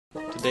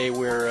Today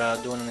we're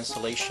doing an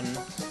installation,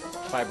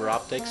 fiber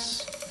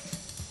optics,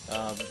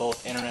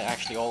 both internet,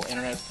 actually all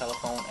internet,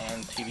 telephone,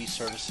 and TV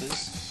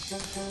services.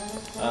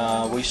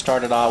 We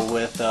started out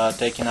with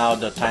taking out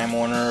the Time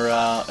Warner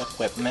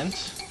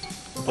equipment,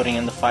 putting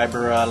in the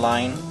fiber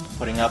line,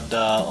 putting up the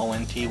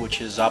ONT, which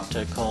is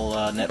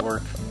optical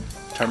network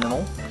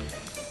terminal.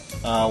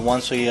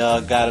 Once we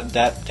got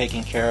that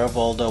taken care of,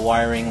 all the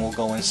wiring will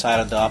go inside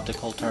of the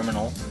optical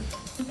terminal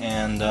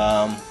and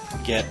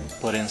get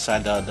put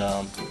inside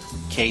the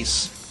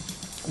case.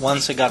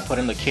 Once it got put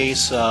in the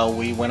case,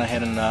 we went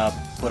ahead and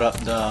put up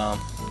the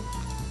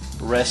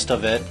rest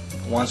of it.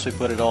 Once we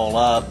put it all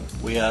up,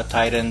 we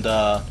tied in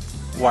the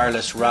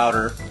wireless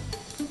router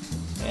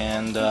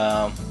and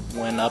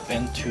went up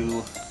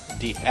into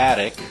the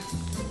attic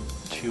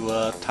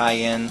to tie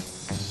in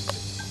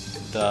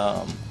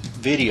the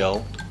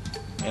video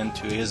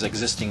into his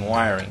existing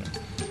wiring.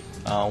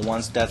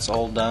 Once that's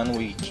all done,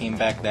 we came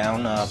back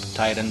down,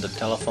 tied in the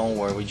telephone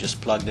where we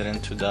just plugged it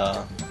into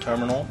the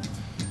terminal,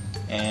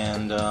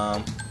 and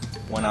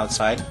went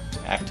outside,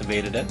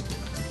 activated it,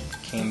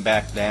 came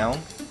back down,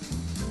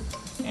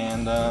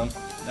 and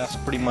that's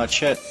pretty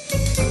much it.